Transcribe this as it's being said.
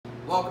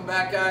Welcome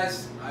back,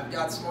 guys. I've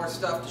got some more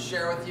stuff to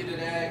share with you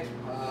today.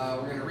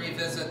 We're going to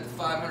revisit the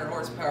 500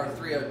 horsepower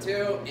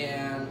 302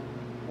 and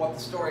what the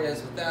story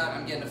is with that.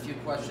 I'm getting a few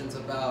questions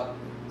about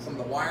some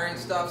of the wiring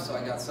stuff, so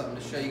I got something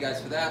to show you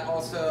guys for that.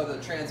 Also,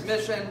 the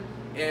transmission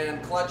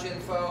and clutch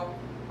info.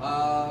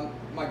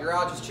 My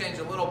garage has changed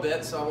a little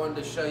bit, so I wanted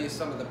to show you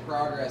some of the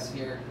progress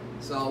here.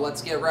 So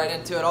let's get right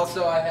into it.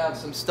 Also, I have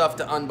some stuff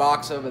to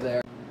unbox over there.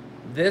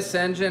 This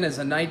engine is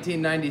a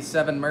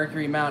 1997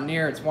 Mercury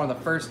Mountaineer. It's one of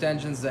the first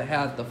engines that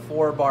had the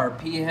 4-bar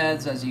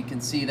P-heads, as you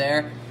can see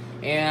there.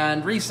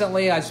 And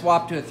recently I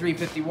swapped to a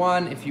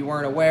 351. If you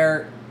weren't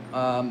aware,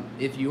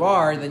 if you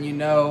are, then you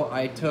know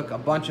I took a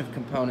bunch of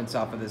components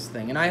off of this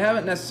thing. And I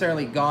haven't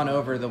necessarily gone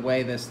over the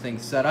way this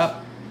thing's set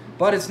up,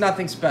 but it's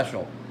nothing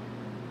special.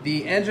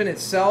 The engine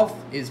itself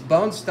is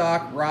bone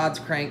stock, rods,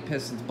 crank,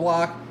 pistons,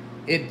 block.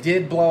 It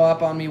did blow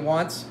up on me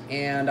once,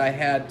 and I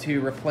had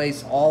to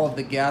replace all of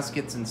the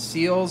gaskets and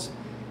seals,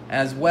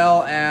 as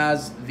well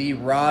as the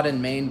rod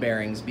and main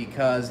bearings,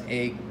 because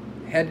a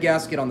head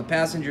gasket on the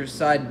passenger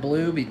side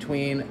blew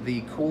between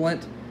the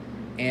coolant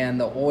and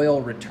the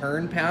oil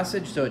return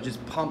passage, so it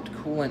just pumped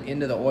coolant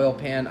into the oil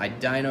pan. I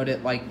dynoed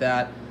it like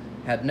that,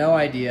 had no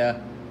idea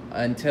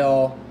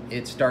until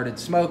it started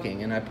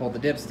smoking, and I pulled the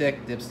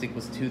dipstick. Dipstick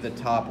was to the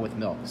top with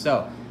milk.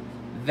 So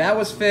that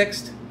was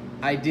fixed.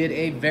 I did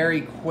a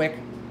very quick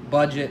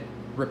budget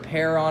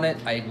repair on it.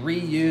 I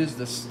reused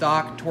the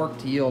stock torque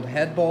to yield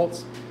head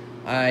bolts.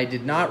 I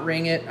did not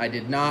ring it, I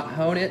did not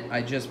hone it.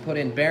 I just put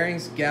in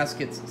bearings,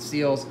 gaskets,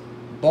 seals,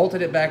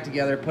 bolted it back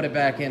together, put it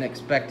back in,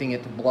 expecting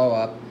it to blow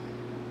up.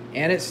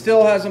 And it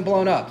still hasn't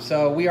blown up.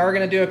 So we are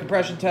gonna do a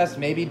compression test,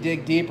 maybe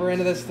dig deeper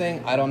into this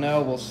thing. I don't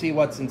know, we'll see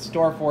what's in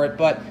store for it.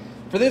 But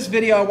for this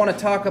video, I wanna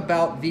talk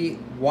about the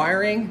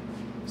wiring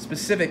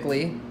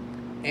specifically,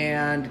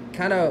 and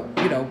kind of,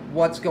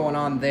 what's going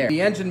on there.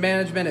 The engine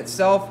management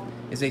itself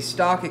is a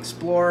stock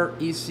Explorer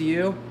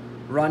ECU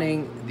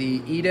running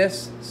the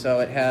EDIS, so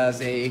it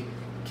has a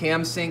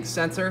cam sync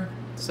sensor.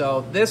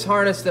 So this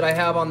harness that I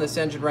have on this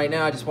engine right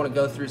now, I just want to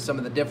go through some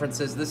of the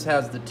differences. This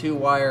has the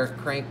 2-wire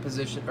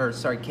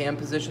cam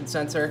position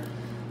sensor.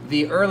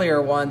 The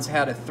earlier ones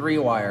had a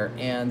 3-wire,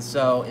 and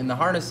so in the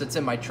harness that's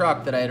in my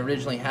truck that I had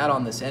originally had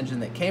on this engine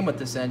that came with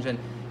this engine,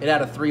 it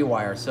had a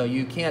 3-wire, so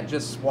you can't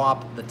just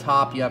swap the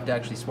top, you have to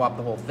actually swap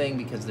the whole thing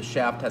because the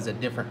shaft has a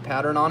different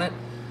pattern on it.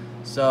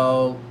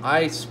 So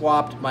I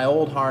swapped my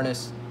old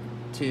harness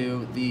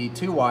to the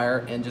 2-wire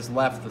and just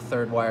left the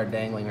 3rd wire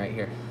dangling right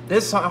here.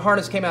 This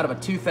harness came out of a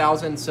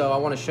 2000, so I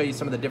want to show you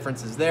some of the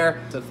differences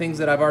there. So things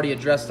that I've already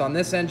addressed on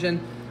this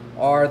engine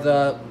are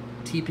the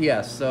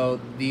TPS. So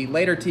the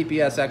later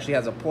TPS actually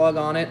has a plug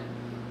on it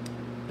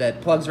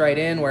that plugs right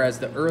in, whereas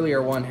the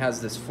earlier one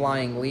has this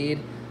flying lead.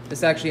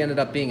 This actually ended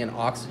up being an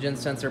oxygen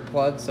sensor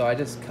plug, so I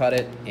just cut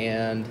it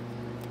and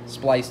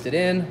spliced it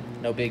in.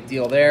 No big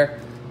deal there.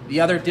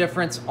 The other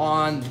difference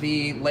on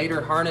the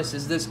later harness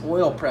is this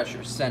oil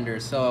pressure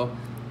sender. So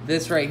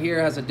this right here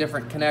has a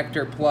different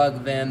connector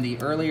plug than the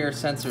earlier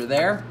sensor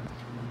there.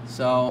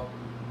 So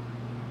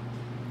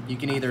you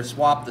can either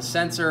swap the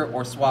sensor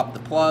or swap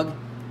the plug.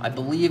 I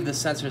believe the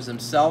sensors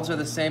themselves are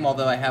the same,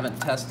 although I haven't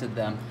tested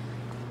them.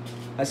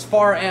 As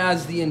far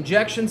as the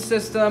injection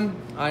system,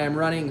 I am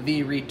running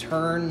the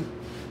returnless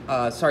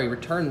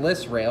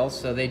rails,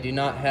 so they do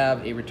not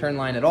have a return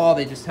line at all.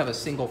 They just have a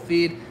single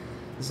feed.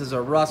 This is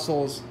a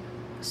Russell's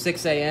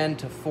 6AN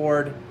to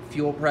Ford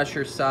fuel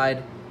pressure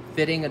side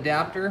fitting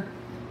adapter.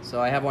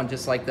 So I have one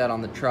just like that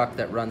on the truck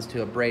that runs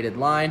to a braided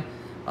line.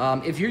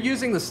 If you're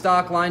using the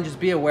stock line, just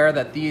be aware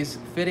that these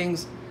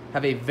fittings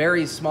have a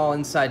very small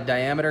inside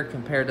diameter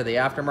compared to the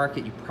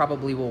aftermarket. You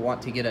probably will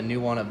want to get a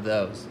new one of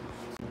those.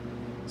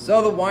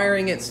 So the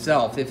wiring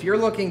itself, if you're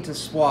looking to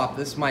swap,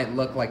 this might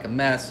look like a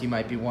mess. You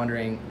might be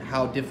wondering,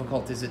 how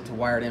difficult is it to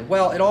wire it in?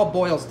 Well, it all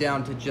boils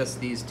down to just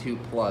these 2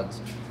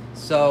 plugs.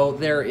 So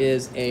there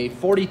is a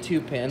 42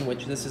 pin,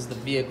 which this is the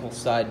vehicle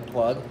side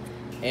plug.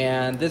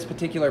 And this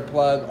particular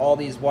plug, all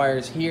these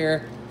wires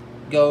here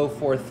go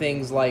for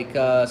things like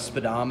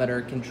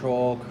speedometer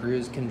control,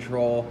 cruise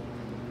control,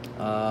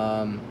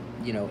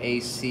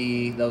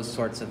 AC, those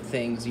sorts of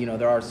things.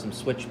 There are some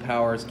switch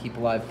powers, keep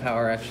alive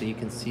power. Actually, you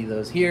can see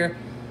those here.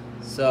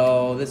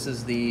 So this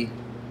is the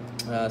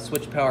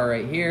switch power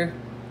right here,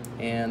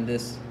 and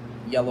this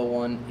yellow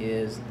one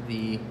is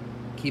the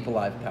keep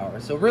alive power.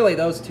 So really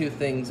those 2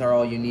 things are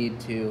all you need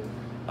to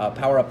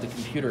power up the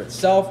computer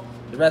itself.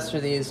 The rest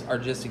of these are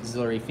just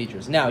auxiliary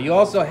features. Now you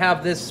also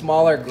have this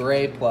smaller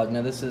gray plug.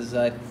 Now this is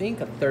I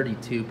think a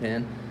 32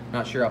 pin,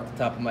 not sure off the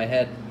top of my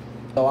head.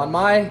 So on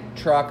my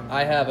truck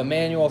I have a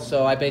manual,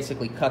 so I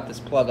basically cut this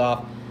plug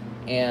off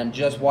and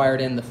just wired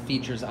in the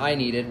features I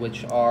needed,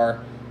 which are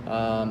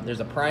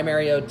there's a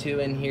primary O2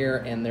 in here,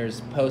 and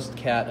there's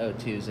post-cat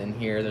O2s in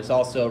here. There's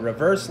also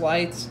reverse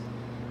lights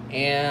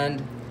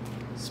and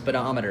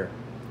speedometer.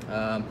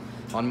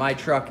 On my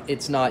truck,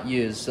 it's not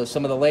used. So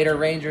some of the later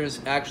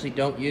Rangers actually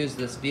don't use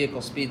this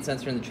vehicle speed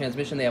sensor in the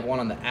transmission. They have one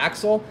on the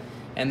axle,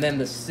 and then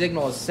the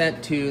signal is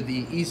sent to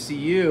the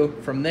ECU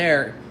from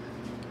there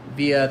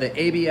via the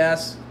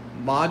ABS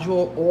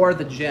module or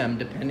the gem,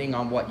 depending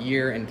on what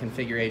year and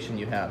configuration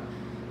you have.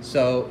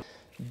 So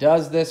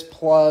does this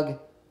plug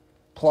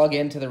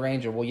into the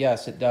Ranger? Well,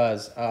 yes, it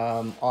does.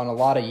 On a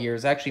lot of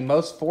years, actually,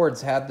 most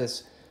Fords had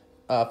this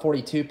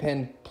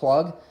 42-pin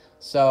plug.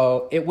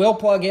 So it will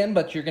plug in,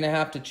 but you're going to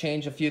have to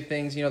change a few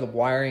things. You know, the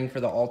wiring for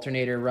the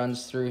alternator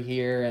runs through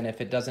here, and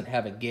if it doesn't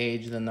have a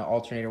gauge, then the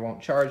alternator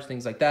won't charge,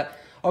 things like that.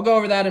 I'll go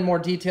over that in more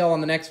detail on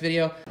the next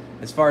video.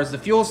 As far as the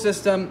fuel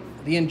system,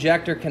 the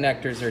injector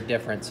connectors are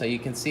different. So you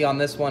can see on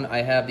this one,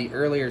 I have the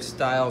earlier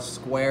style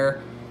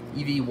square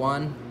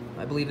EV1,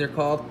 I believe they're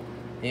called.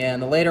 And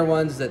the later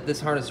ones that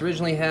this harness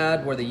originally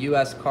had were the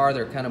US car,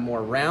 they're kind of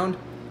more round.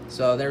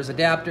 So there's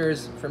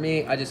adapters. For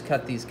me, I just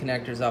cut these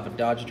connectors off a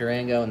Dodge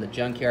Durango in the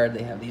junkyard.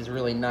 They have these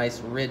really nice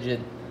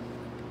rigid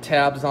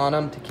tabs on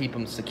them to keep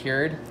them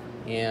secured,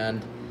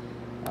 and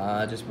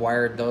just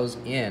wired those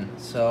in.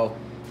 So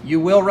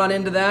you will run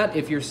into that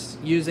if you're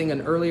using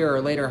an earlier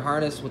or later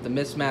harness with the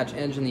mismatch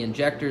engine. The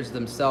injectors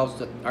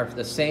themselves are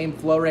the same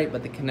flow rate,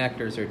 but the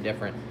connectors are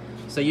different.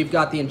 So you've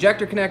got the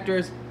injector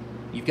connectors,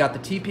 you've got the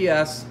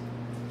TPS,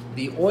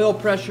 the oil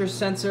pressure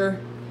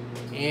sensor,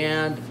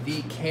 and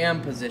the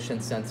cam position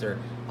sensor.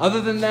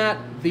 Other than that,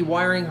 the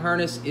wiring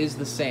harness is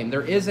the same.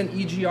 There is an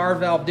EGR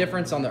valve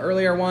difference on the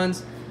earlier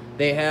ones.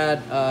 They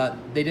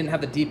didn't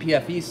have the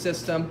DPFE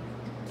system.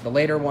 The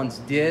later ones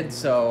did,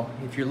 so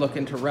if you're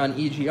looking to run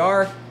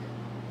EGR,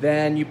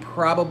 then you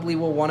probably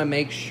will want to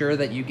make sure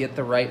that you get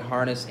the right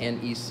harness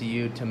and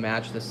ECU to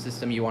match the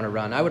system you want to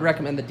run. I would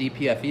recommend the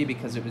DPFE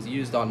because it was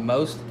used on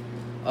most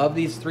of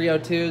these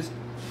 302s.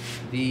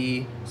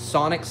 The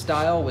Sonic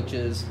style, which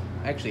is,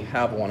 I actually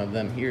have one of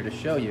them here to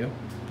show you.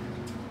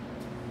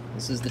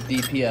 This is the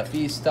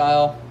DPFE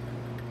style,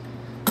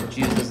 which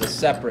uses a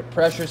separate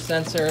pressure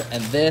sensor,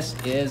 and this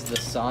is the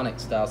Sonic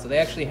style. So they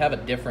actually have a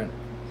different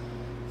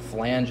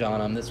flange on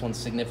them. This one's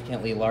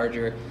significantly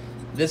larger.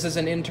 This is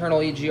an internal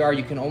EGR.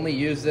 You can only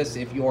use this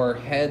if your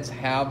heads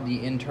have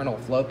the internal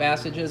flow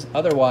passages.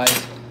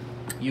 Otherwise,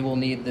 you will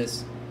need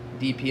this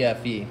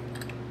DPFE.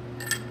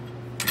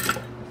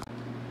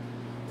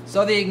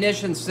 So the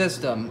ignition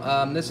system,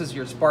 this is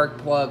your spark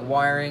plug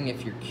wiring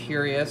if you're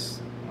curious.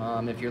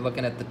 If you're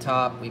looking at the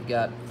top, we've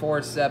got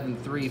 4, 7,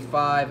 3,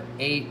 5,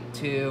 8,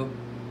 2,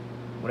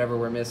 whatever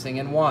we're missing,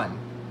 and 1.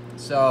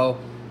 So,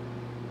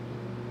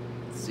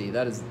 let's see,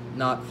 that is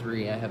not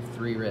 3. I have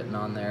 3 written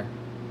on there.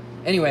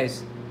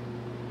 Anyways,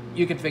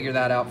 you can figure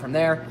that out from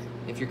there.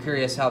 If you're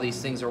curious how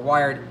these things are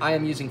wired, I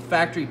am using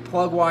factory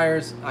plug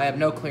wires. I have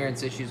no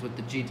clearance issues with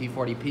the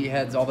GT40P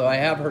heads, although I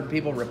have heard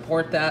people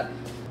report that.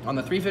 On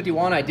the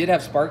 351, I did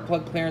have spark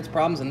plug clearance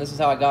problems, and this is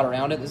how I got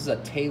around it. This is a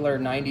Taylor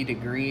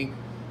 90-degree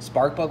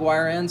spark plug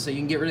wire end, so you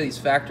can get rid of these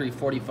factory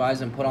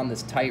 45s and put on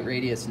this tight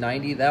radius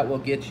 90. That will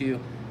get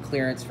you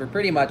clearance for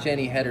pretty much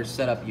any header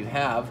setup you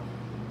have.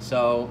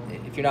 So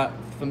if you're not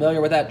familiar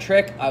with that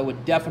trick, I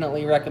would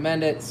definitely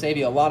recommend it. Save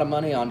you a lot of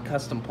money on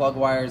custom plug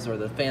wires or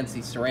the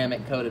fancy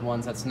ceramic coated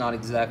ones. That's not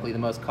exactly the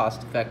most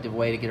cost-effective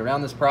way to get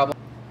around this problem.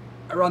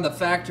 I run the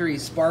factory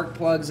spark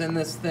plugs in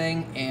this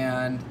thing,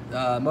 and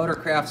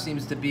Motorcraft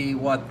seems to be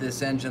what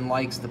this engine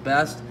likes the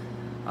best.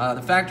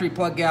 The factory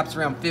plug gap's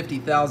around 50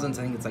 thousandths.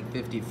 I think it's like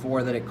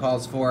 54 that it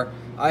calls for.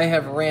 I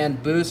have ran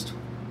boost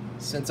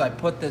since I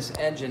put this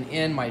engine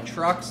in my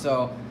truck,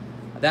 so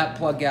that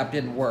plug gap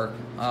didn't work.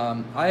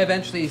 I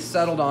eventually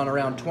settled on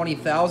around 20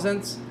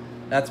 thousandths.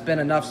 That's been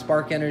enough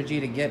spark energy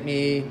to get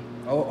me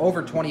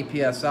over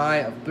 20 psi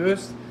of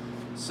boost.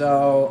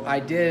 So I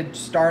did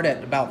start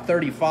at about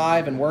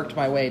 35 and worked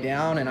my way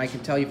down, and I can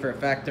tell you for a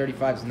fact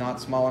 35 is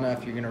not small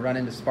enough. You're going to run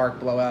into spark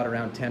blowout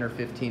around 10 or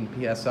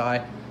 15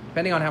 psi,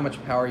 depending on how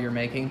much power you're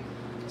making.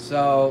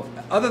 So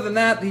other than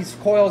that, these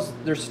coils,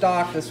 they're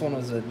stock. This one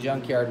was a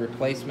junkyard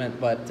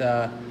replacement,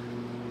 but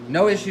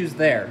no issues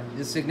there.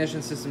 This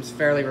ignition system's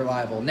fairly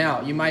reliable.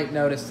 Now, you might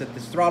notice that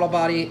this throttle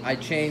body, I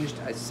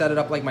set it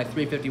up like my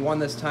 351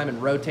 this time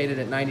and rotated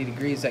at 90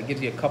 degrees. That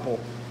gives you a couple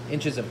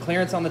inches of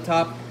clearance on the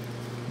top.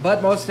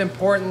 But most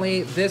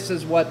importantly, this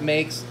is what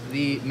makes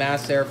the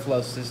mass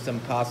airflow system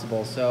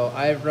possible. So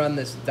I've run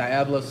this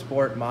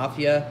Diablosport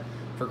Mafia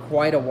for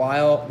quite a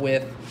while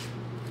with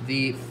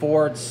the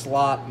Ford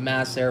slot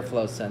mass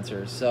airflow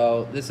sensor.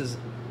 So this is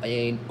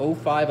a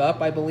 05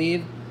 up, I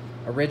believe.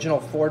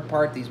 Original Ford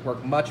part. These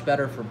work much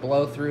better for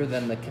blow through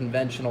than the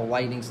conventional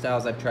Lightning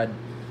styles. I've tried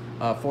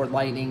Ford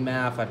Lightning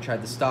MAF, I've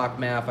tried the stock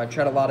MAF, I've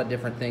tried a lot of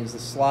different things. The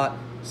slot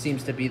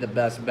seems to be the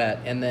best bet.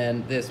 And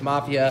then this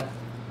Mafia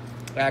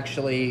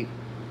actually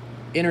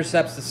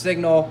intercepts the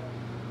signal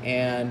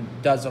and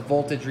does a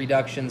voltage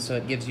reduction, so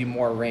it gives you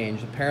more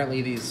range.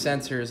 Apparently these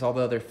sensors,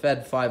 although they're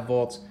fed 5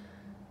 volts,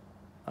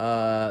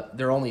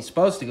 they're only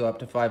supposed to go up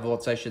to 5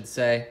 volts, I should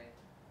say.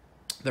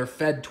 They're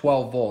fed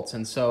 12 volts,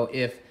 and so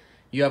if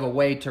you have a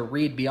way to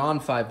read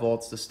beyond 5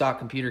 volts, the stock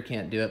computer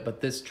can't do it,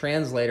 but this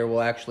translator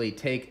will actually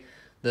take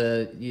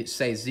the,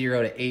 say,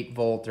 0 to 8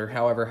 volt, or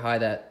however high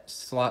that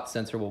slot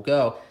sensor will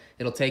go.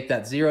 It'll take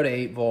that 0 to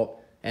 8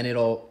 volt, and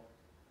it'll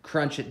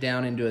crunch it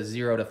down into a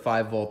 0 to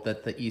 5 volt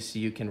that the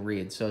ECU can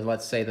read. So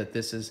let's say that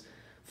this is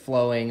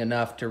flowing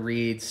enough to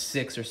read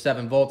 6 or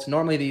 7 volts.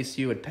 Normally the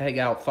ECU would peg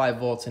out 5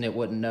 volts and it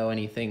wouldn't know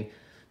anything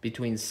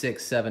between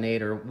 6, 7,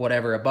 8 or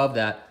whatever above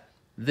that.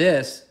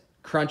 This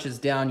crunches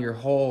down your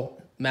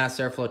whole mass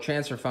airflow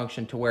transfer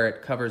function to where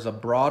it covers a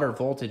broader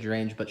voltage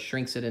range but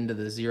shrinks it into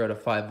the 0 to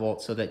 5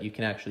 volts so that you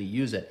can actually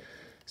use it.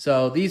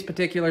 So these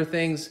particular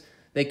things,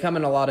 they come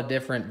in a lot of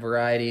different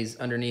varieties.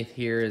 Underneath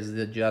here is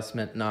the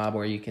adjustment knob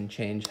where you can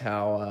change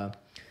how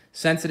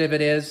sensitive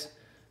it is.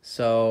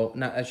 So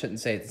I shouldn't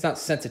say it's not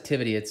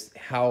sensitivity, it's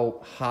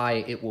how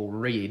high it will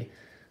read.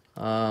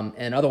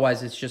 And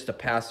otherwise it's just a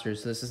pass-through.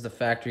 So this is the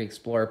Factory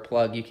Explorer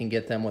plug. You can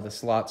get them with a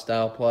slot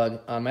style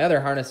plug. On my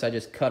other harness, I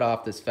just cut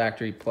off this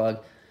factory plug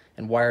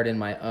and wired in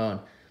my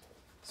own.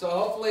 So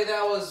hopefully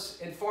that was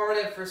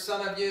informative for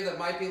some of you that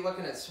might be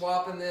looking at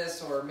swapping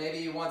this, or maybe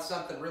you want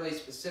something really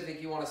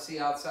specific you want to see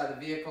outside the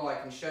vehicle. I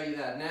can show you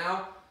that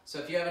now. So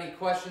if you have any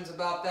questions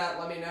about that,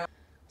 let me know.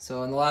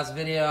 So in the last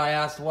video I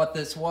asked what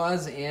this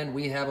was, and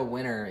we have a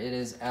winner. It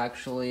is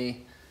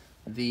actually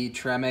the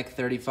Tremec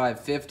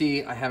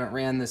 3550. I haven't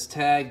ran this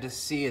tag to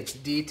see its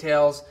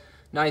details.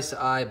 Nice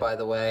eye, by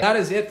the way. That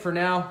is it for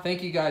now.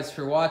 Thank you guys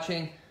for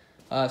watching.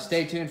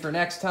 Stay tuned for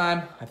next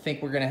time. I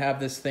think we're gonna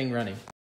have this thing running.